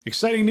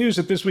Exciting news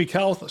at This Week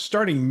Health.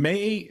 Starting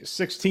May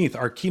 16th,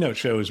 our keynote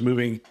show is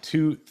moving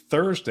to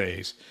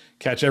Thursdays.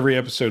 Catch every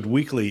episode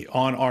weekly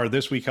on our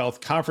This Week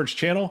Health conference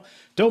channel.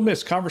 Don't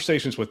miss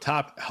conversations with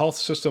top health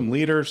system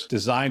leaders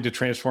designed to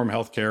transform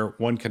healthcare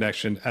one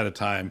connection at a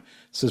time.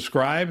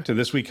 Subscribe to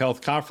This Week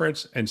Health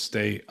conference and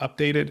stay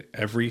updated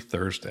every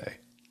Thursday.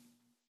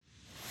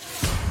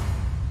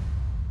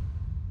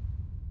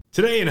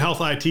 Today in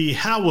Health IT,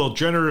 how will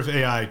generative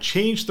AI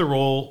change the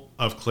role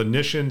of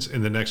clinicians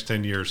in the next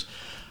 10 years?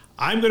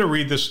 I'm going to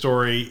read this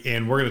story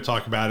and we're going to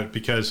talk about it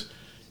because,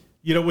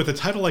 with a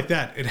title like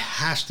that, it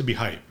has to be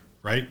hype,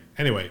 right?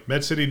 Anyway,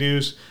 MedCity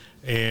News,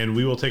 and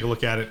we will take a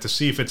look at it to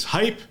see if it's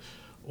hype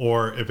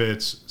or if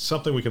it's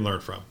something we can learn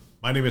from.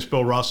 My name is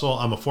Bill Russell.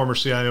 I'm a former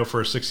CIO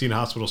for a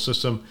 16-hospital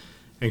system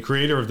and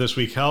creator of This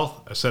Week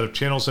Health, a set of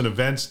channels and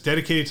events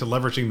dedicated to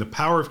leveraging the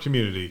power of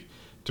community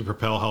to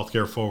propel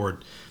healthcare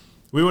forward.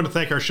 We want to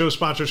thank our show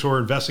sponsors who are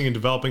investing in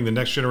developing the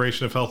next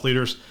generation of health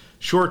leaders: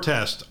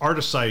 SureTest,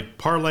 Artisight,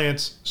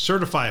 Parlance,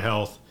 Certify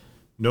Health,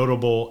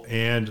 Notable,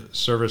 and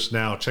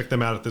ServiceNow. Check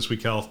them out at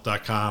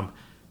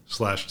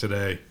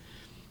thisweekhealth.com/today.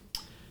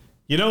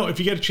 If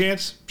you get a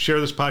chance, share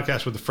this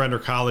podcast with a friend or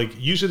colleague.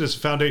 Use it as a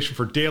foundation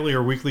for daily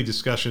or weekly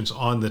discussions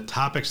on the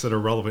topics that are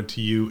relevant to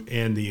you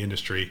and the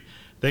industry.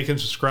 They can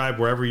subscribe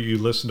wherever you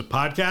listen to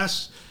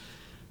podcasts.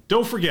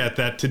 Don't forget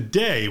that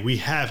today we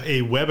have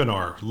a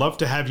webinar. Love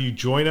to have you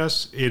join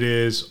us. It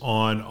is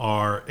on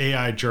our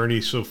AI journey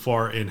so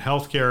far in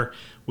healthcare.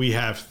 We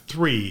have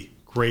three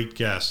great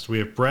guests. We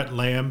have Brett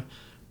Lamb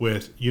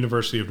with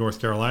University of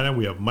North Carolina.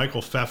 We have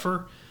Michael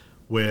Pfeffer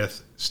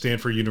with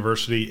Stanford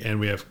University, and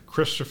we have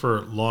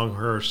Christopher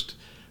Longhurst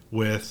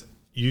with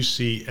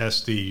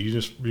UCSD,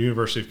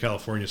 University of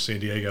California,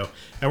 San Diego.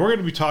 And we're going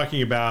to be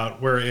talking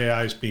about where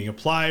AI is being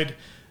applied,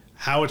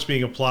 how it's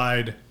being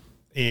applied,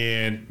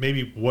 and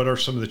maybe what are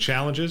some of the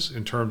challenges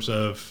in terms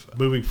of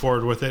moving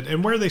forward with it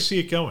and where they see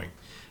it going.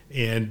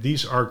 And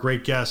these are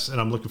great guests, and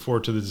I'm looking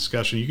forward to the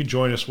discussion. You can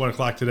join us 1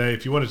 o'clock today.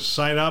 If you want to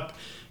sign up,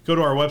 go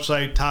to our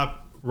website,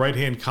 top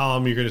right-hand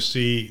column. You're going to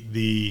see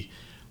the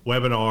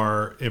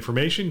webinar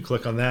information.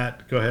 Click on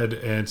that. Go ahead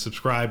and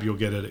subscribe. You'll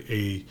get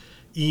a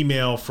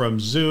email from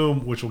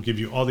Zoom, which will give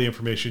you all the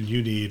information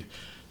you need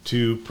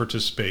to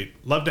participate.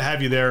 Love to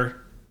have you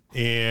there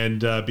and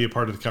be a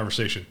part of the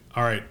conversation.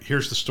 All right,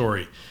 here's the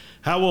story.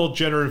 How will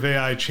generative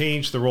AI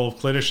change the role of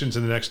clinicians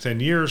in the next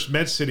 10 years?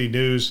 MedCity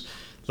News.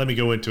 Let me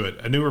go into it.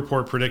 A new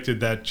report predicted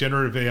that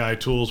generative AI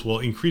tools will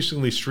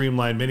increasingly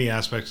streamline many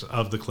aspects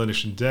of the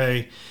clinician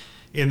day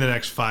in the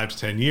next 5 to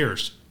 10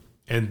 years.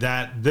 And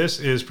that this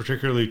is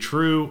particularly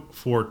true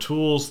for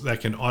tools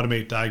that can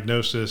automate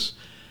diagnosis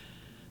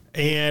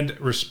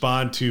and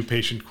respond to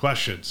patient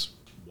questions.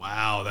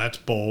 Wow, that's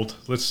bold.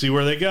 Let's see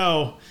where they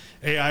go.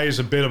 AI is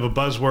a bit of a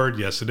buzzword.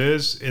 Yes, it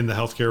is in the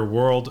healthcare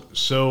world.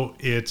 So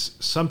it's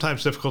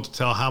sometimes difficult to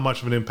tell how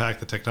much of an impact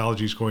the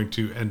technology is going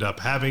to end up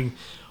having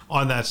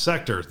on that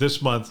sector.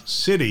 This month,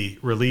 Citi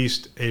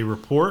released a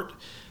report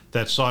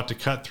that sought to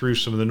cut through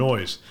some of the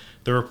noise.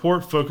 The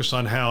report focused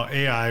on how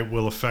AI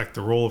will affect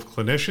the role of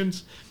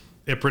clinicians.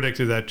 It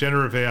predicted that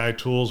generative AI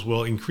tools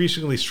will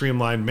increasingly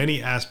streamline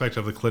many aspects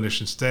of the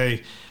clinician's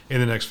day in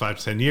the next 5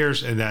 to 10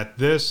 years, and that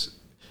this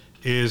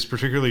is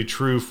particularly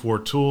true for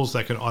tools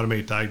that can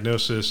automate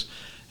diagnosis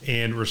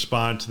and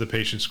respond to the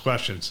patient's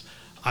questions.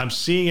 I'm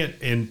seeing it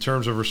in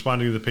terms of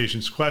responding to the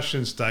patient's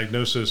questions,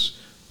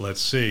 diagnosis. Let's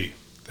see.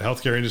 The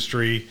healthcare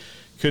industry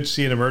could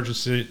see an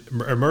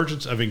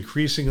emergence of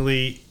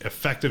increasingly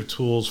effective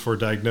tools for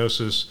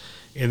diagnosis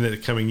in the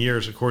coming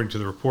years, according to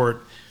the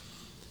report.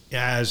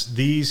 As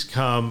these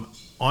come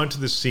onto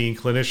the scene,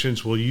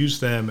 clinicians will use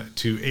them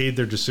to aid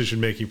their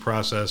decision-making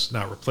process,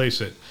 not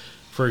replace it.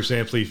 For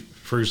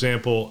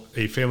example,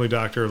 a family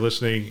doctor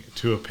listening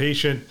to a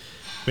patient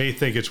may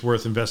think it's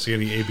worth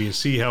investigating A, B, and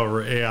C.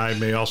 However, AI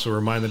may also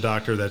remind the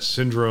doctor that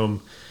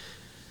syndrome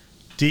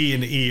D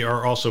and E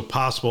are also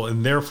possible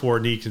and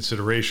therefore need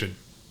consideration.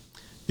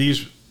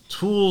 These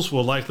tools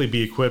will likely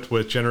be equipped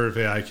with generative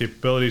AI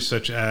capabilities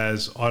such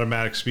as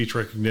automatic speech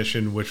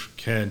recognition, which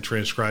can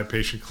transcribe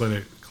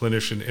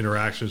patient-clinician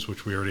interactions,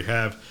 which we already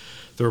have.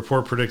 The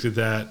report predicted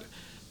that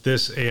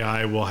this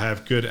AI will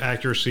have good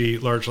accuracy.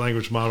 Large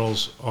language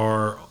models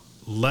are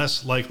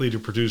less likely to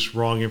produce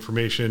wrong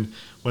information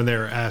when they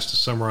are asked to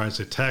summarize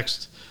a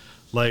text,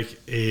 like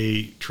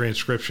a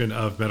transcription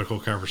of medical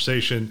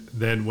conversation,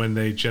 than when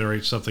they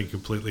generate something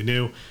completely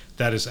new.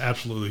 That is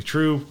absolutely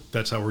true.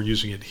 That's how we're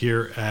using it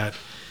here at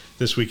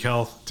This Week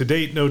Health. To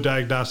date, no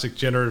diagnostic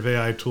generative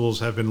AI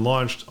tools have been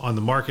launched on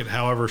the market.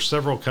 However,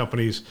 several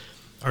companies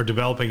are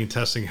developing and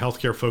testing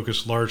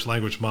healthcare-focused large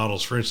language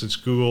models. For instance,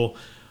 Google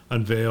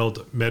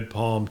unveiled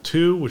MedPalm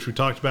 2, which we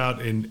talked about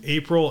in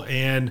April,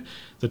 and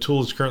the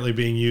tool is currently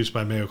being used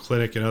by Mayo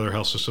Clinic and other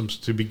health systems.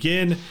 To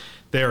begin,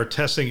 they are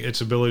testing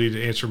its ability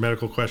to answer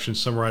medical questions,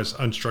 summarize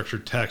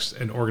unstructured text,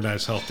 and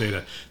organize health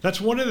data.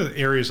 That's one of the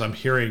areas I'm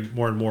hearing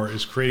more and more,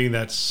 is creating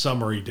that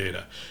summary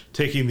data,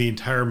 taking the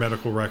entire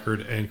medical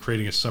record and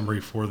creating a summary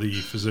for the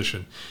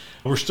physician.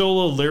 We're still a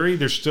little leery.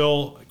 There's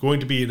still going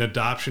to be an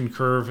adoption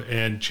curve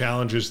and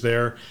challenges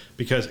there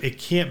because it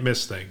can't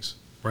miss things,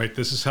 right?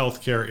 This is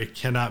healthcare. It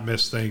cannot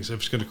miss things if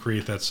it's going to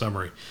create that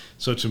summary.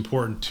 So it's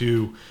important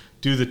to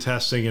do the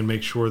testing and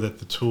make sure that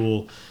the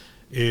tool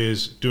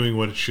is doing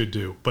what it should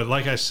do. But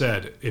like I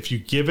said, if you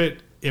give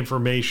it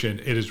information,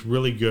 it is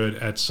really good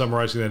at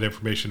summarizing that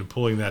information and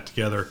pulling that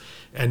together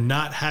and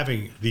not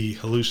having the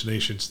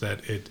hallucinations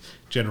that it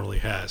generally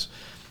has.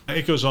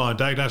 It goes on.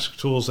 Diagnostic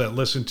tools that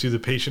listen to the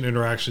patient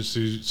interactions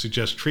to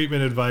suggest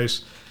treatment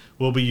advice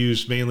will be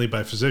used mainly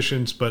by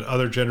physicians, but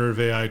other generative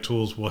AI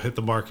tools will hit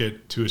the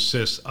market to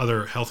assist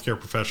other healthcare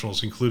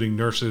professionals, including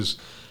nurses,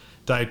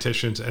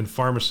 dietitians, and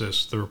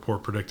pharmacists, the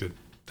report predicted.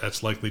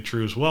 That's likely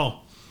true as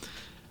well.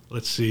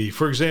 Let's see.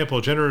 For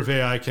example, generative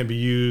AI can be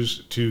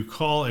used to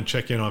call and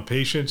check in on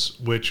patients,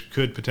 which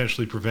could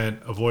potentially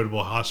prevent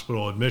avoidable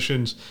hospital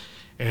admissions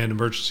and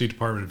emergency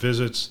department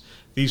visits.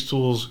 These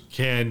tools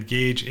can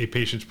gauge a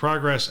patient's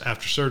progress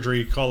after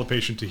surgery, call the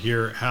patient to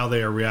hear how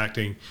they are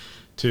reacting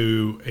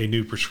to a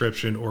new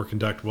prescription, or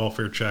conduct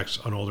welfare checks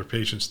on older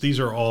patients.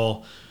 These are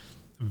all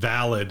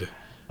valid,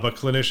 but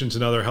clinicians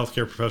and other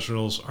healthcare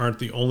professionals aren't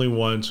the only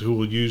ones who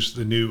will use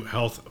the new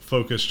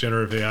health-focused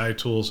generative AI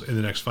tools in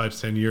the next 5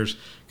 to 10 years.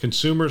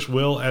 Consumers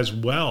will as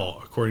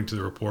well, according to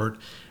the report.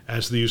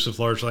 As the use of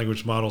large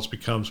language models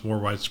becomes more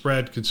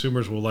widespread,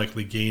 consumers will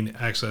likely gain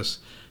access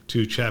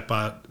to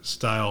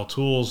chatbot-style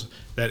tools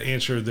that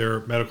answer their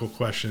medical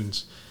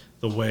questions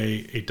the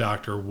way a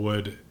doctor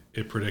would,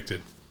 it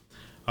predicted.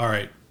 All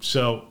right,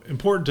 so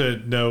important to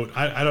note,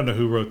 I don't know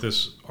who wrote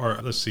this, or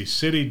let's see,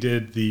 Citi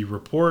did the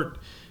report.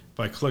 If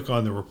I click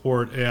on the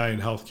report, AI in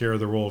healthcare,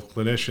 the role of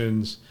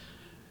clinicians,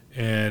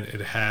 and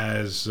it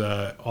has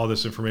all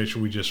this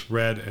information we just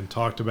read and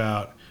talked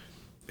about.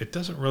 It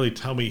doesn't really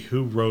tell me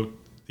who wrote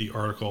the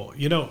article.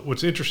 You know,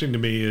 what's interesting to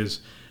me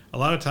is a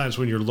lot of times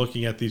when you're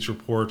looking at these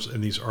reports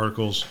and these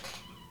articles,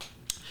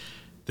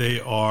 they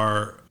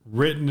are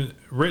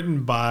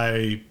written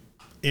by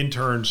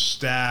interns,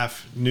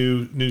 staff,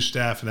 new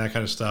staff, and that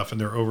kind of stuff, and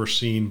they're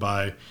overseen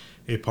by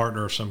a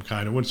partner of some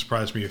kind. It wouldn't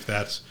surprise me if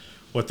that's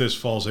what this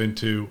falls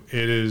into.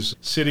 It is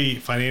Citi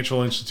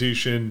financial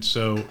institution,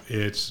 so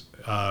it's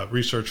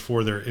research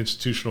for their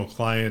institutional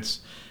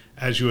clients.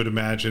 As you would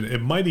imagine,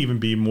 it might even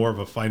be more of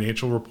a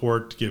financial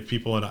report to give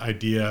people an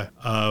idea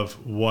of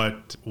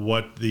what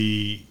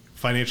the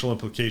financial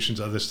implications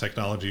of this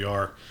technology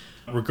are.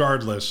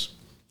 Regardless,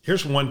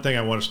 here's one thing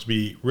I want us to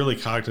be really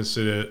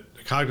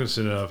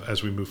cognizant of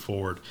as we move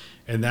forward,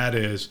 and that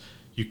is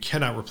you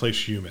cannot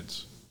replace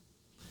humans.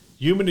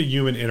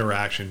 Human-to-human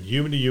interaction,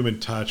 human-to-human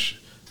touch,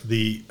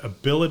 the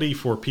ability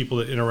for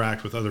people to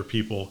interact with other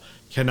people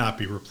cannot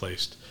be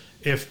replaced.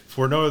 If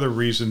for no other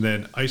reason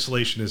than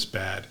isolation is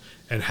bad,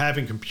 and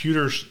having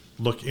computers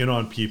look in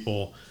on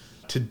people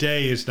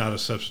today is not a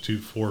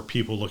substitute for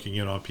people looking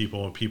in on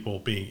people and people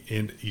being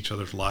in each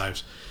other's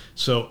lives.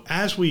 So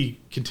as we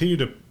continue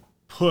to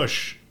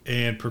push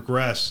and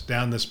progress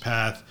down this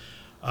path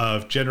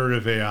of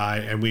generative AI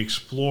and we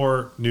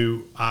explore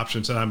new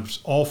options, and I'm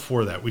all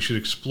for that. We should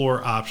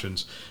explore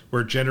options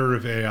where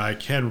generative AI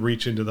can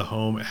reach into the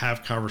home,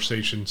 have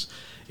conversations,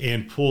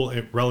 and pull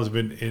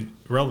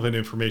relevant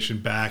information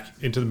back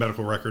into the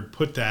medical record,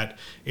 put that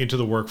into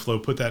the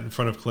workflow, put that in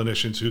front of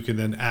clinicians who can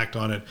then act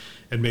on it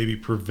and maybe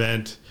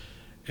prevent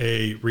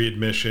a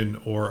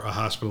readmission or a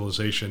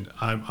hospitalization.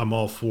 I'm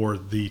all for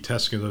the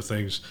testing of those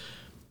things,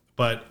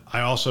 but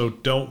I also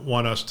don't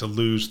want us to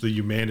lose the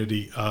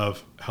humanity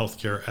of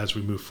healthcare as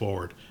we move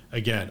forward.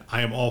 Again,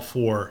 I am all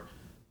for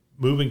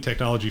moving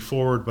technology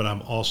forward, but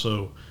I'm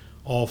also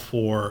all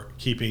for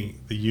keeping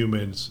the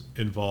humans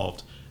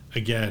involved.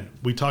 Again,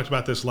 we talked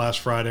about this last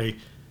Friday.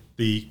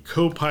 The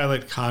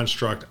co-pilot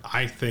construct,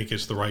 I think,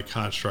 is the right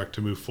construct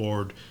to move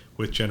forward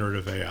with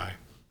generative AI.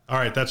 All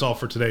right, that's all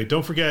for today.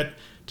 Don't forget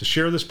to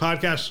share this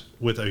podcast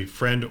with a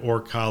friend or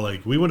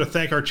colleague. We want to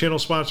thank our channel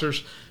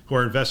sponsors who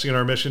are investing in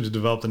our mission to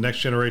develop the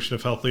next generation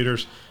of health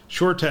leaders: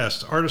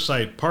 SureTest,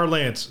 Artisight,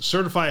 Parlance,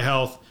 Certify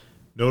Health,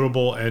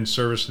 Notable, and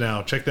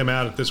ServiceNow. Check them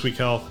out at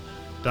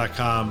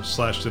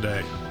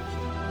thisweekhealth.com/today.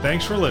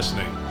 Thanks for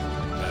listening.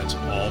 That's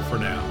all for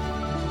now.